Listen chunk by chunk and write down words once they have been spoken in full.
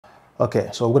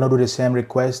Okay, so we're gonna do the same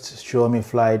request. Show me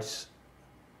flights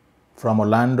from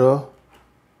Orlando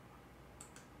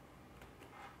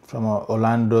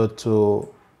to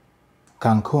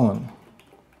Cancun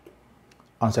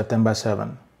on September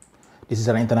 7. This is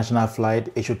an international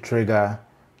flight. It should trigger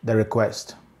the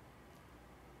request.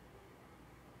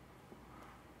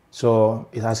 So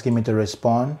it's asking me to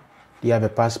respond. Do you have a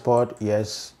passport?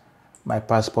 Yes. My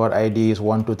passport ID is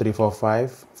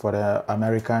 12345 for the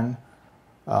American.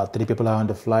 3 people are on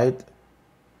the flight,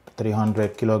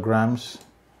 300 kilograms.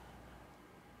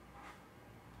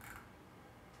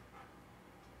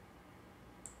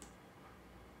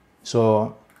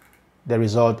 So the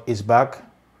result is back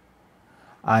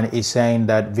and it's saying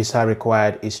that visa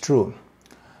required is true.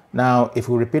 Now, if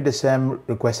we repeat the same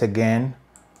request again,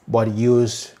 but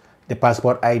use the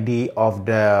passport ID of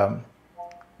the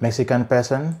Mexican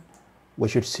person, we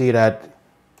should see that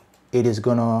it is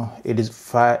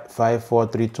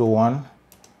 54321,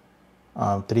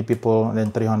 3 people, and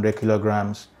then 300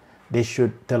 kilograms. This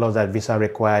should tell us that visa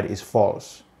required is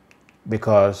false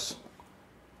because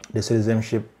the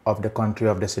citizenship of the country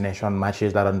of destination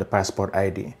matches that on the passport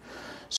ID.